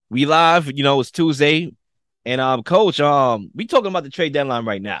We live, it's Tuesday. And Coach, we talking about the trade deadline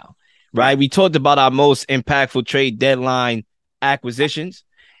right now, Right. right? We talked about our most impactful trade deadline acquisitions.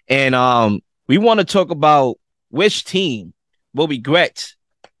 And we want to talk about which team will regret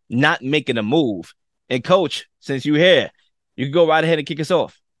not making a move. And Coach, since you're here, you can go right ahead and kick us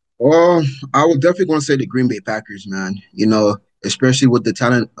off. Well, I would definitely want to say the Green Bay Packers, man. Especially with the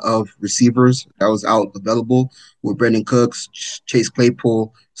talent of receivers that was out available with Brandon Cooks, Chase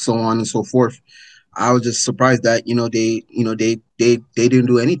Claypool, so on and so forth. I was just surprised that they didn't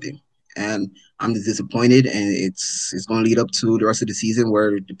do anything, and I'm just disappointed. And it's going to lead up to the rest of the season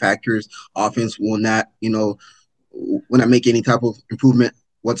where the Packers offense will not make any type of improvement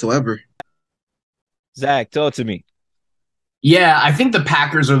whatsoever. Zach, talk to me. Yeah, I think the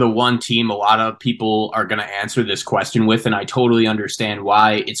Packers are the one team a lot of people are going to answer this question with, and I totally understand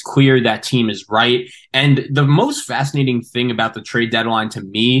why. It's clear that team is right. And the most fascinating thing about the trade deadline to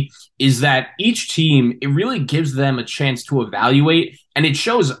me is that each team, it really gives them a chance to evaluate, and it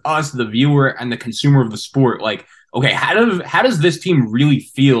shows us, the viewer and the consumer of the sport, like, okay, how does this team really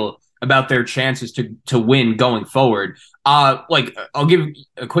feel about their chances to win going forward? Like I'll give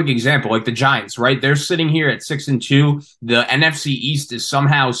a quick example, like the Giants, right? They're sitting here at 6-2. The NFC East is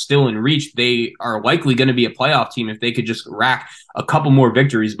somehow still in reach. They are likely going to be a playoff team if they could just rack a couple more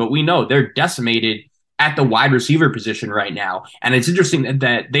victories. But we know they're decimated at the wide receiver position right now. And it's interesting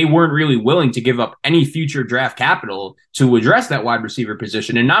that they weren't really willing to give up any future draft capital to address that wide receiver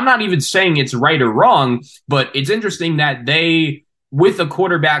position. And I'm not even saying it's right or wrong, but it's interesting that they, with a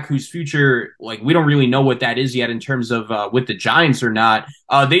quarterback whose future, like, we don't really know what that is yet in terms of with the Giants or not,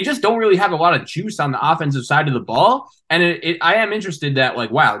 they just don't really have a lot of juice on the offensive side of the ball. And I am interested that, like,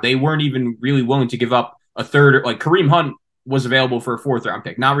 wow, they weren't even really willing to give up a third. Like, Kareem Hunt was available for a fourth round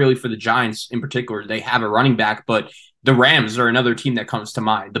pick, not really for the Giants in particular. They have a running back, but the Rams are another team that comes to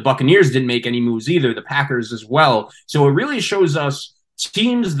mind. The Buccaneers didn't make any moves either, the Packers as well. So it really shows us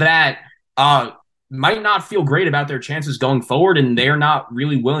teams that might not feel great about their chances going forward, and they're not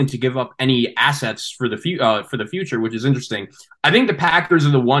really willing to give up any assets for the future, which is interesting. I think the Packers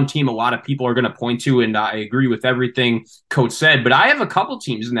are the one team a lot of people are going to point to, and I agree with everything Coach said. But I have a couple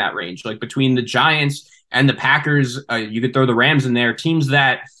teams in that range, like between the Giants and the Packers. You could throw the Rams in there, teams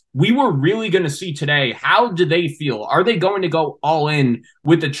that we were really going to see today. How do they feel? Are they going to go all in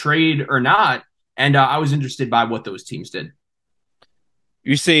with the trade or not? And I was interested by what those teams did.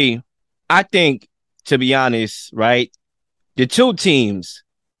 You see, I think, to be honest, right, the two teams,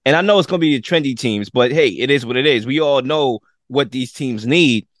 and I know it's going to be the trendy teams, but hey, it is what it is. We all know what these teams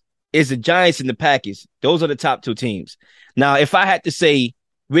need is the Giants and the Packers. Those are the top two teams. Now, if I had to say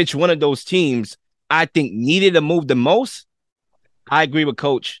which one of those teams I think needed to move the most, I agree with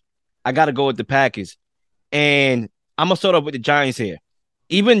Coach. I got to go with the Packers. And I'm going to start off with the Giants here.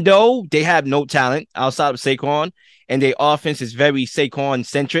 Even though they have no talent outside of Saquon and their offense is very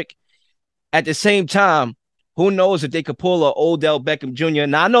Saquon-centric, at the same time, who knows if they could pull a Odell Beckham Jr.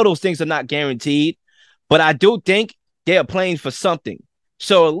 Now, I know those things are not guaranteed, but I do think they are playing for something.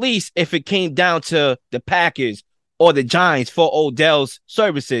 So at least if it came down to the Packers or the Giants for Odell's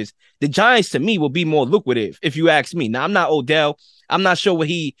services, the Giants to me will be more lucrative, if you ask me. Now, I'm not Odell. I'm not sure what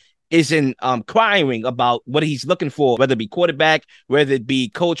he is inquiring about, what he's looking for, whether it be quarterback, whether it be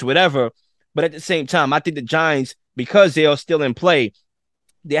coach, whatever. But at the same time, I think the Giants, because they are still in play,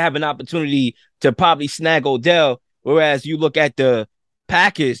 they have an opportunity to probably snag Odell. Whereas you look at the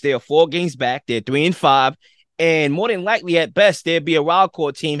Packers, they are 4 games back. They're 3-5. And more than likely, at best, there'd be a wild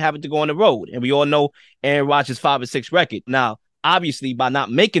card team having to go on the road. And we all know Aaron Rodgers' 5-6 record. Now, obviously, by not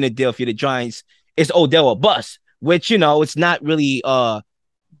making a deal for the Giants, it's Odell or bust, which, it's not really a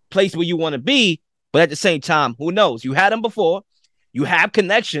place where you want to be. But at the same time, who knows? You had them before. You have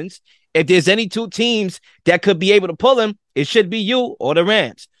connections. If there's any two teams that could be able to pull him, it should be you or the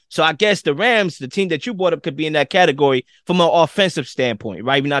Rams. So I guess the Rams, the team that you brought up, could be in that category from an offensive standpoint,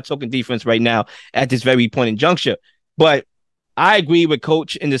 right? We're not talking defense right now at this very point in juncture. But I agree with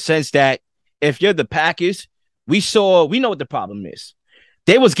Coach in the sense that if you're the Packers, we know what the problem is.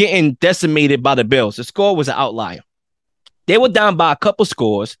 They was getting decimated by the Bills. The score was an outlier. They were down by a couple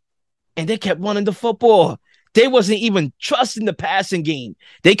scores, and they kept running the football. They wasn't even trusting the passing game.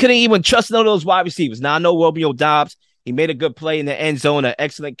 They couldn't even trust none of those wide receivers. Now, I know Romeo Doubs, he made a good play in the end zone, an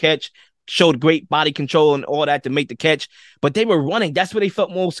excellent catch, showed great body control and all that to make the catch. But they were running. That's where they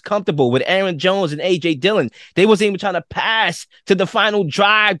felt most comfortable with Aaron Jones and A.J. Dillon. They wasn't even trying to pass to the final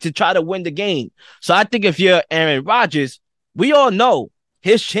drive to try to win the game. So I think if you're Aaron Rodgers, we all know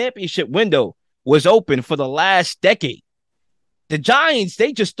his championship window was open for the last decade. The Giants,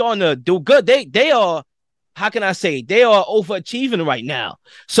 they just starting to do good. They are how can I say, they are overachieving right now.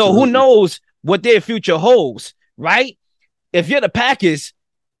 So who knows what their future holds, right? If you're the Packers,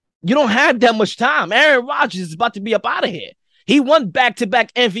 you don't have that much time. Aaron Rodgers is about to be up out of here. He won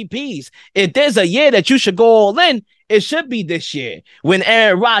back-to-back MVPs. If there's a year that you should go all in, it should be this year when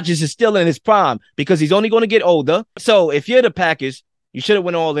Aaron Rodgers is still in his prime because he's only going to get older. So if you're the Packers, you should have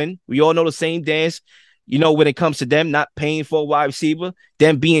went all in. We all know the same dance, when it comes to them not paying for a wide receiver,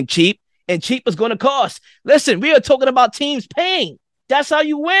 them being cheap, and cheap is going to cost. Listen, we are talking about teams paying. That's how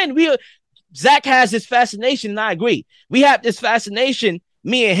you win. Zach has this fascination, and I agree. We have this fascination,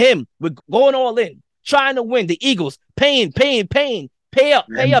 me and him, we're going all in, trying to win. The Eagles, paying. Pay up.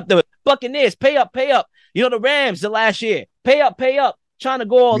 The Buccaneers, pay up. The Rams the last year, pay up, trying to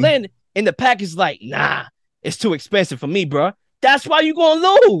go all in. And the Packers like, nah, it's too expensive for me, bro. That's why you're going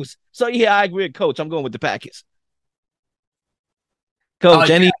to lose. So, yeah, I agree with Coach. I'm going with the Packers. Coach,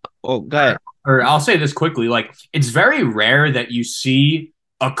 go ahead. Or I'll say this quickly. Like, it's very rare that you see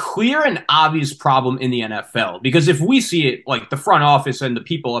a clear and obvious problem in the NFL, because if we see it, like the front office and the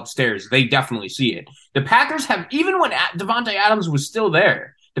people upstairs, they definitely see it. The Packers have, even when Davante Adams was still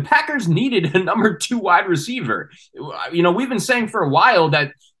there, the Packers needed a number 2 wide receiver. We've been saying for a while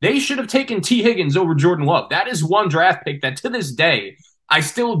that they should have taken T. Higgins over Jordan Love. That is one draft pick that to this day, I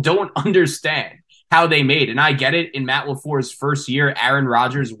still don't understand how they made. And I get it. In Matt LaFleur's first year, Aaron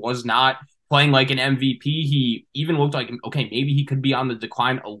Rodgers was not playing like an MVP. He even looked like, okay, maybe he could be on the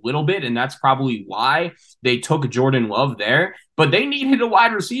decline a little bit, and that's probably why they took Jordan Love there. But they needed a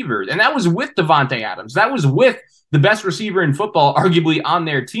wide receiver, and that was with Davante Adams. That was with the best receiver in football, arguably, on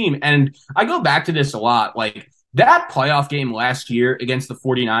their team. And I go back to this a lot. Like, that playoff game last year against the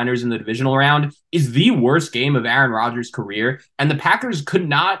 49ers in the divisional round is the worst game of Aaron Rodgers' career, and the Packers could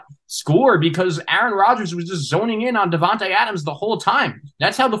not score because Aaron Rodgers was just zoning in on Davante Adams the whole time.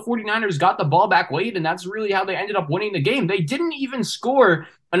 That's how the 49ers got the ball back late, and that's really how they ended up winning the game. They didn't even score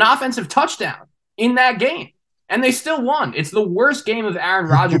an offensive touchdown in that game, and they still won. It's the worst game of Aaron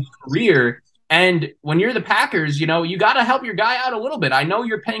Rodgers' career, and when you're the Packers, you got to help your guy out a little bit. I know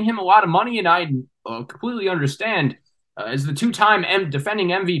you're paying him a lot of money, and I completely understand. As the 2-time defending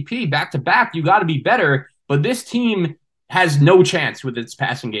MVP back-to-back, you got to be better, but this team has no chance with its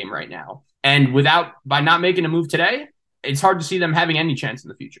passing game right now. And by not making a move today, it's hard to see them having any chance in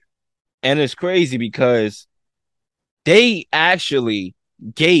the future. And it's crazy because they actually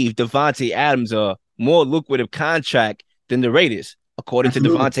gave Davante Adams a more lucrative contract than the Raiders, according to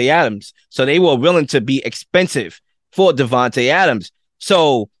Davante Adams. So they were willing to be expensive for Davante Adams.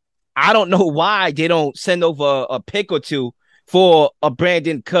 So I don't know why they don't send over a pick or two for a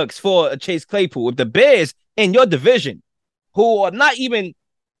Brandon Cooks, for a Chase Claypool. If the Bears in your division, who are not even,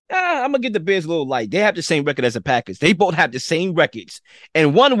 I'm going to give the Bears a little light. They have the same record as the Packers. They both have the same records.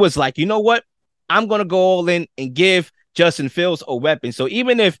 And one was like, you know what? I'm going to go all in and give Justin Fields a weapon. So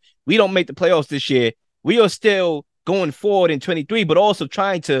even if we don't make the playoffs this year, we are still going forward in 23, but also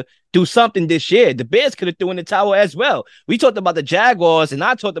trying to do something this year. The Bears could have thrown in the towel as well. We talked about the Jaguars, and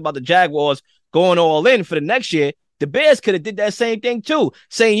I talked about the Jaguars going all in for the next year. The Bears could have did that same thing too,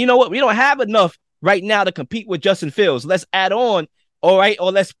 saying, you know what, we don't have enough right now to compete with Justin Fields. Let's add on, all right,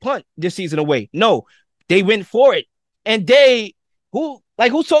 or let's punt this season away. No, they went for it. And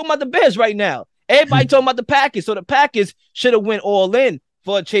who's talking about the Bears right now? Everybody talking about the Packers. So the Packers should have went all in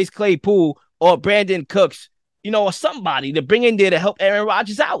for Chase Claypool or Brandon Cooks, or somebody to bring in there to help Aaron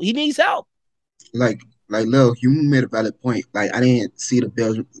Rodgers out. He needs help. Like Lil, you made a valid point. Like, I didn't see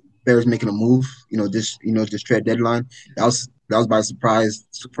the Bears making a move, this trade deadline. That was by surprise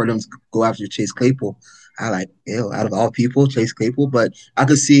for them to go after Chase Claypool. I like, out of all people, Chase Claypool, but I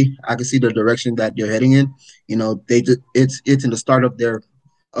could see the direction that they're heading in. It's in the start of their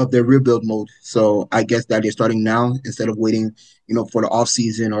rebuild mode. So I guess that they're starting now instead of waiting, for the off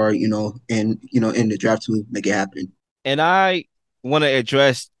season or in the draft to make it happen. And I want to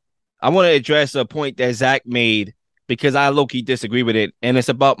address a point that Zach made because I low-key disagree with it, and it's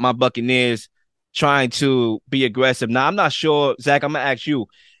about my Buccaneers trying to be aggressive. Now, I'm not sure, Zach, I'm going to ask you,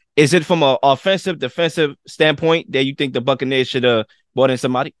 is it from an offensive, defensive standpoint that you think the Buccaneers should have brought in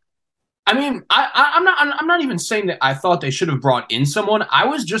somebody? I mean, I'm not even saying that I thought they should have brought in someone. I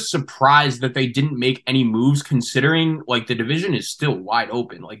was just surprised that they didn't make any moves, considering like the division is still wide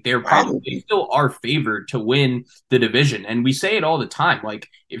open. Like they still are favored to win the division. And we say it all the time. Like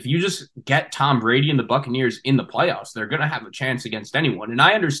if you just get Tom Brady and the Buccaneers in the playoffs, they're going to have a chance against anyone. And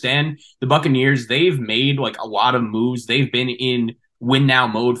I understand the Buccaneers, they've made like a lot of moves. They've been in win now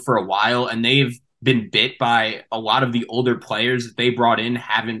mode for a while, and they've been bit by a lot of the older players that they brought in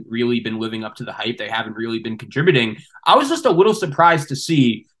haven't really been living up to the hype. They haven't really been contributing. I was just a little surprised to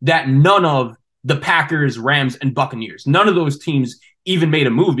see that none of the Packers, Rams, and Buccaneers. None of those teams even made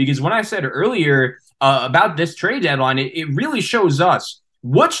a move, because when I said earlier about this trade deadline, it really shows us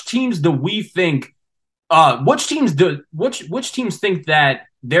which teams do we think, which teams think that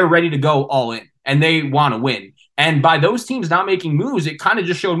they're ready to go all in and they want to win. And by those teams not making moves, it kind of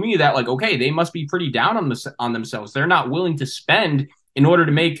just showed me that, like, okay, they must be pretty down on themselves. They're not willing to spend in order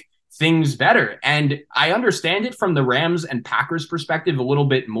to make things better. And I understand it from the Rams and Packers perspective a little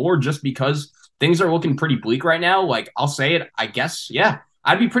bit more, just because things are looking pretty bleak right now. Like, I'll say it, I guess, yeah,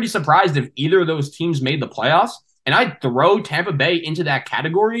 I'd be pretty surprised if either of those teams made the playoffs. And I'd throw Tampa Bay into that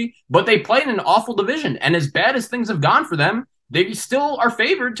category, but they play in an awful division. And as bad as things have gone for them, they still are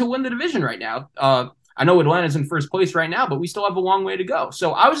favored to win the division right now. I know Atlanta's in first place right now, but we still have a long way to go.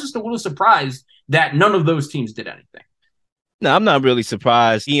 So I was just a little surprised that none of those teams did anything. No, I'm not really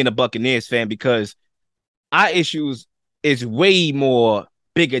surprised being a Buccaneers fan, because our issues is way more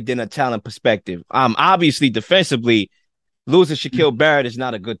bigger than a talent perspective. Obviously, defensively, losing Shaquille Barrett is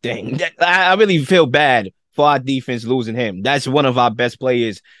not a good thing. I really feel bad for our defense losing him. That's one of our best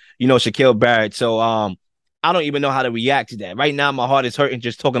players, Shaquille Barrett. So I don't even know how to react to that. Right now, my heart is hurting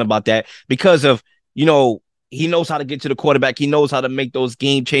just talking about that, because of, he knows how to get to the quarterback. He knows how to make those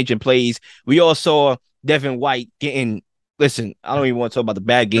game-changing plays. We all saw Devin White getting – listen, I don't even want to talk about the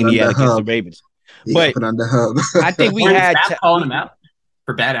bad game he had against the Ravens. But on the hub. I think we had – calling him out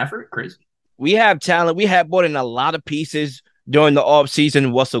for bad effort? Crazy. We have talent. We have brought in a lot of pieces during the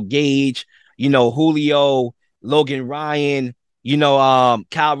offseason. Russell Gage, Julio, Logan Ryan,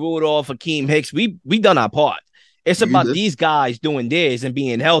 Kyle Rudolph, Akeem Hicks. We done our part. It's about these guys doing theirs and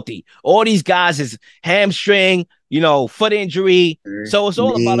being healthy. All these guys is hamstring, foot injury. So it's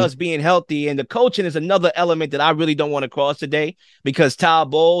all about us being healthy. And the coaching is another element that I really don't want to cross today, because Todd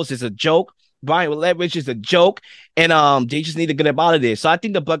Bowles is a joke. Brian Leftwich is a joke. And they just need to get up out of there. So I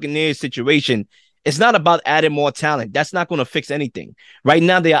think the Buccaneers situation, it's not about adding more talent. That's not going to fix anything. Right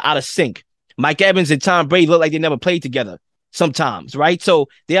now, they are out of sync. Mike Evans and Tom Brady look like they never played together sometimes, right? So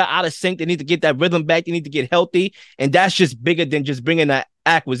they are out of sync. They need to get that rhythm back. They need to get healthy. And that's just bigger than just bringing that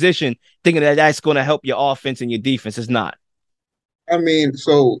acquisition, thinking that that's going to help your offense and your defense. It's not. I mean,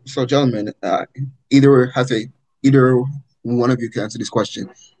 so gentlemen, either one of you can answer this question.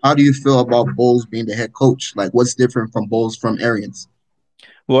 How do you feel about Bowles being the head coach? Like, what's different from Bowles from Arians?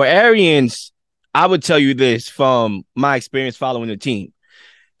 Well, Arians, I would tell you this from my experience following the team.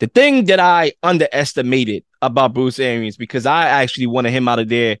 The thing that I underestimated about Bruce Arians, because I actually wanted him out of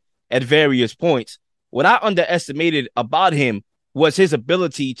there at various points, what I underestimated about him was his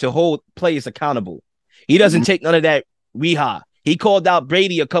ability to hold players accountable. He doesn't take none of that weehaw. He called out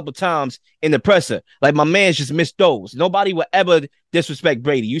Brady a couple times in the presser. Like, my man's just missed those. Nobody will ever disrespect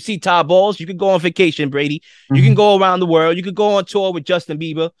Brady. You see Todd Bowles, you can go on vacation, Brady. You can go around the world. You could go on tour with Justin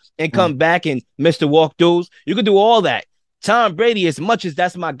Bieber and come back and miss the walkthroughs. You could do all that. Tom Brady, as much as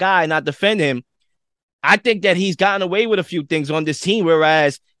that's my guy and I defend him, I think that he's gotten away with a few things on this team.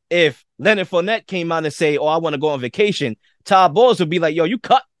 Whereas if Leonard Fournette came out and say, I want to go on vacation, Todd Bowles would be like, yo,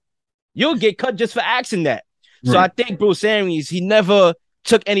 you'll get cut just for asking that. Right. So I think Bruce Arians, he never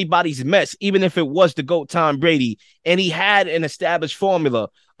took anybody's mess, even if it was the GOAT Tom Brady. And he had an established formula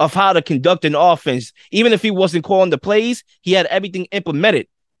of how to conduct an offense. Even if he wasn't calling the plays, he had everything implemented.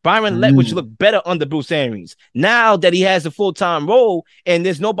 Byron Leftwich looked better under Bruce Arians. Now that he has a full-time role and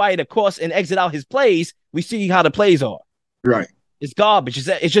there's nobody to cross and exit out his plays, we see how the plays are. Right. It's garbage.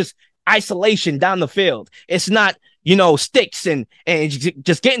 It's just isolation down the field. It's not, sticks and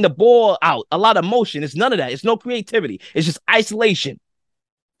just getting the ball out. A lot of motion. It's none of that. It's no creativity. It's just isolation.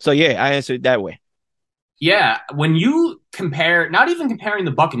 So, yeah, I answered it that way. Yeah, when you compare, not even comparing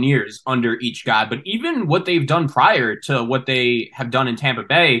the Buccaneers under each guy, but even what they've done prior to what they have done in Tampa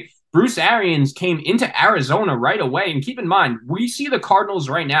Bay, Bruce Arians came into Arizona right away. And keep in mind, we see the Cardinals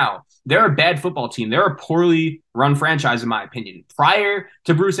right now. They're a bad football team. They're a poorly run franchise, in my opinion. Prior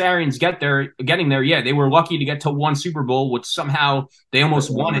to Bruce Arians getting there, yeah, they were lucky to get to one Super Bowl, which somehow they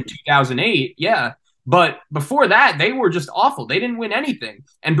almost won in 2008. Yeah. But before that, they were just awful. They didn't win anything.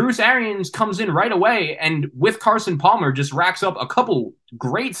 And Bruce Arians comes in right away and with Carson Palmer just racks up a couple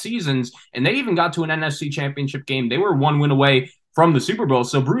great seasons. And they even got to an NFC championship game. They were one win away from the Super Bowl.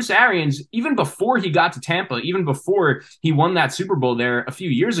 So Bruce Arians, even before he got to Tampa, even before he won that Super Bowl there a few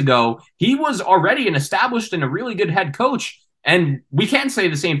years ago, he was already an established and a really good head coach. And we can't say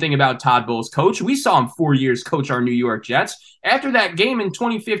the same thing about Todd Bowles' coach. We saw him 4 years coach our New York Jets. After that game in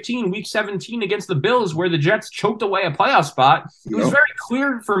 2015, Week 17 against the Bills, where the Jets choked away a playoff spot, it was very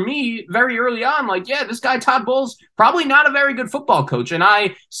clear for me very early on, like, yeah, this guy Todd Bowles, probably not a very good football coach. And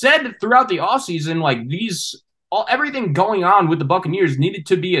I said throughout the offseason, like, these everything going on with the Buccaneers needed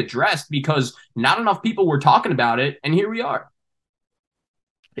to be addressed because not enough people were talking about it, and here we are.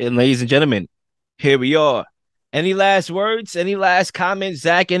 And ladies and gentlemen, here we are. Any last words? Any last comments,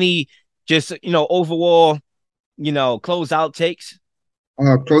 Zach? Any just overall, closeout takes?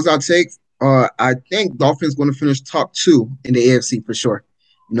 Closeout take. I think Dolphins going to finish top two in the AFC for sure.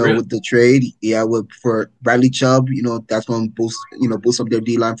 Really? With the trade, for Bradley Chubb, that's going to boost up their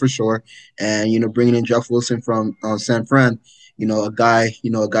D line for sure, and bringing in Jeff Wilson from San Fran, a guy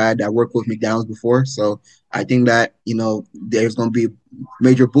that worked with McDaniels before. So I think that there's going to be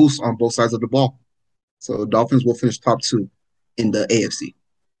major boosts on both sides of the ball. So Dolphins will finish top two in the AFC.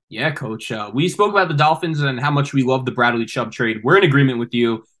 Yeah, Coach. We spoke about the Dolphins and how much we love the Bradley Chubb trade. We're in agreement with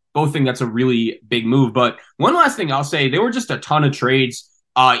you. Both think that's a really big move. But one last thing I'll say, there were just a ton of trades,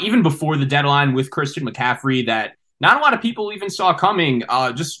 even before the deadline with Christian McCaffrey that not a lot of people even saw coming.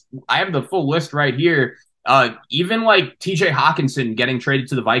 I have the full list right here. Even like TJ Hawkinson getting traded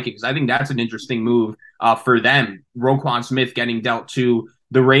to the Vikings. I think that's an interesting move for them. Roquan Smith getting dealt to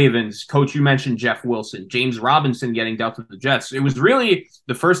the Ravens. Coach, you mentioned Jeff Wilson, James Robinson getting dealt to the Jets. It was really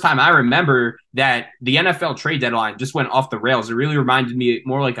the first time I remember that the NFL trade deadline just went off the rails. It really reminded me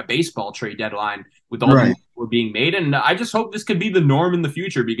more like a baseball trade deadline with all the moves that were being made. And I just hope this could be the norm in the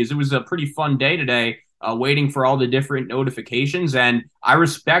future because it was a pretty fun day today, waiting for all the different notifications. And I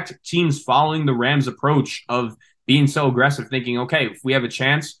respect teams following the Rams' approach of being so aggressive, thinking, okay, if we have a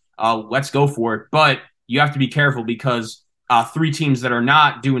chance, let's go for it. But you have to be careful because three teams that are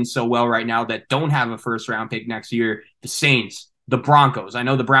not doing so well right now that don't have a first-round pick next year, the Saints, the Broncos. I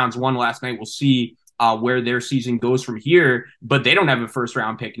know the Browns won last night. We'll see where their season goes from here, but they don't have a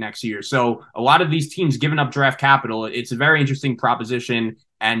first-round pick next year. So a lot of these teams giving up draft capital, it's a very interesting proposition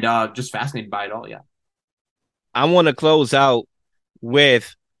and just fascinated by it all, yeah. I want to close out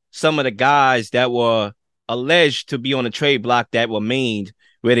with some of the guys that were alleged to be on the trade block that remained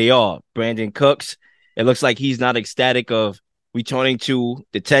where they are. Brandon Cooks. It looks like he's not ecstatic of returning to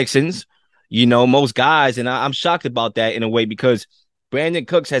the Texans. Most guys, and I'm shocked about that in a way because Brandon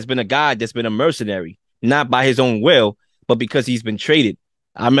Cooks has been a guy that's been a mercenary, not by his own will, but because he's been traded.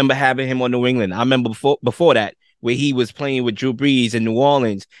 I remember having him on New England. I remember before that where he was playing with Drew Brees in New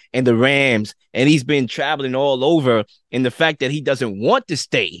Orleans and the Rams, and he's been traveling all over. And the fact that he doesn't want to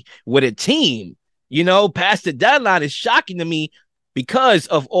stay with a team, past the deadline is shocking to me because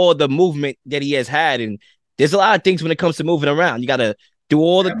of all the movement that he has had. And there's a lot of things when it comes to moving around. You got to do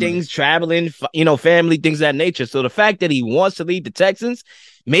all the things, traveling, family, things of that nature. So the fact that he wants to leave the Texans,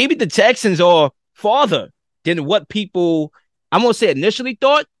 maybe the Texans are farther than what people, I'm going to say initially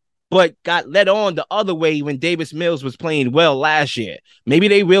thought, but got led on the other way when Davis Mills was playing well last year. Maybe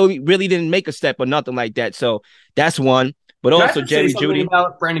they really didn't make a step or nothing like that. So that's one. But Can also Jerry Jeudy.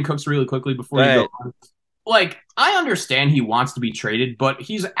 About Brandon Cooks really quickly before you go on. Like, I understand he wants to be traded, but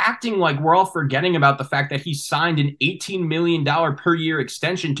he's acting like we're all forgetting about the fact that he signed an $18 million per year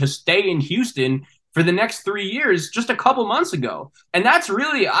extension to stay in Houston for the next 3 years just a couple months ago. And that's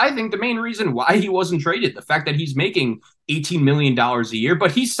really, I think, the main reason why he wasn't traded. The fact that he's making $18 million a year,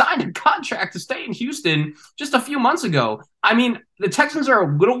 but he signed a contract to stay in Houston just a few months ago. I mean, the Texans are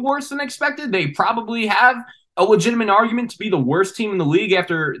a little worse than expected. They probably have a legitimate argument to be the worst team in the league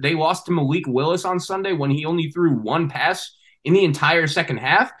after they lost to Malik Willis on Sunday when he only threw one pass in the entire second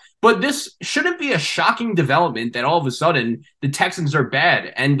half. But this shouldn't be a shocking development that all of a sudden the Texans are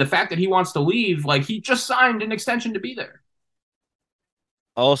bad. And the fact that he wants to leave, like he just signed an extension to be there.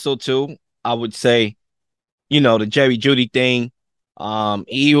 Also, too, I would say, the Jerry Jeudy thing.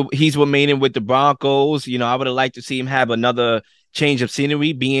 He's remaining with the Broncos. I would have liked to see him have another change of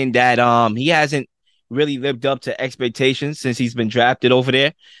scenery, being that he hasn't really lived up to expectations since he's been drafted over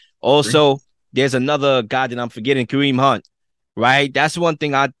there. Also, there's another guy that I'm forgetting, Kareem Hunt, right? That's one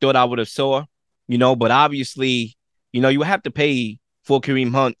thing I thought I would have saw, but obviously, you have to pay for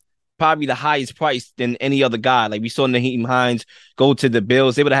Kareem Hunt probably the highest price than any other guy. Like we saw Nyheim Hines go to the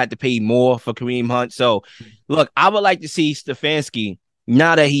Bills. They would have had to pay more for Kareem Hunt. So, look, I would like to see Stefanski,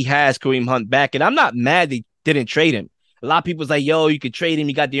 now that he has Kareem Hunt back, and I'm not mad they didn't trade him. A lot of people's like, yo, you could trade him.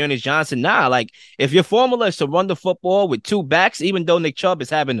 You got Dearness Johnson. Nah, like if your formula is to run the football with two backs, even though Nick Chubb is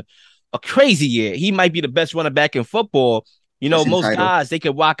having a crazy year, he might be the best running back in football. Most guys, they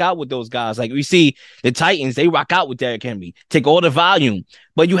could rock out with those guys. Like we see the Titans, they rock out with Derrick Henry, take all the volume.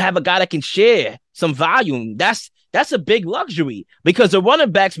 But you have a guy that can share some volume. That's a big luxury because the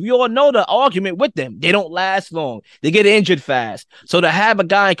running backs, we all know the argument with them. They don't last long. They get injured fast. So to have a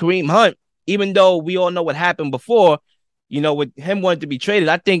guy in Kareem Hunt, even though we all know what happened before, with him wanting to be traded,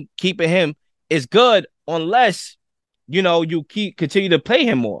 I think keeping him is good unless, you continue to play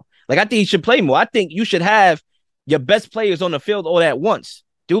him more. Like, I think he should play more. I think you should have your best players on the field all at once.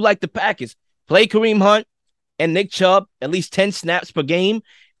 Do like the Packers. Play Kareem Hunt and Nick Chubb at least 10 snaps per game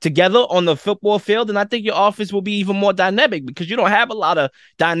together on the football field, and I think your offense will be even more dynamic because you don't have a lot of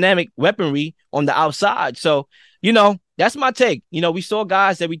dynamic weaponry on the outside. So, that's my take. We saw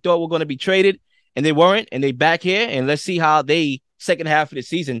guys that we thought were going to be traded, and they weren't, and they back here, and let's see how they second half of the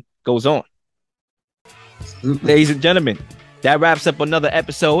season goes on. Ladies and gentlemen, that wraps up another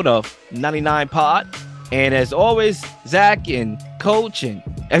episode of 99 Pod. And as always, Zach and Coach and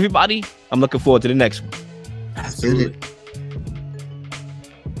everybody, I'm looking forward to the next one. Absolutely.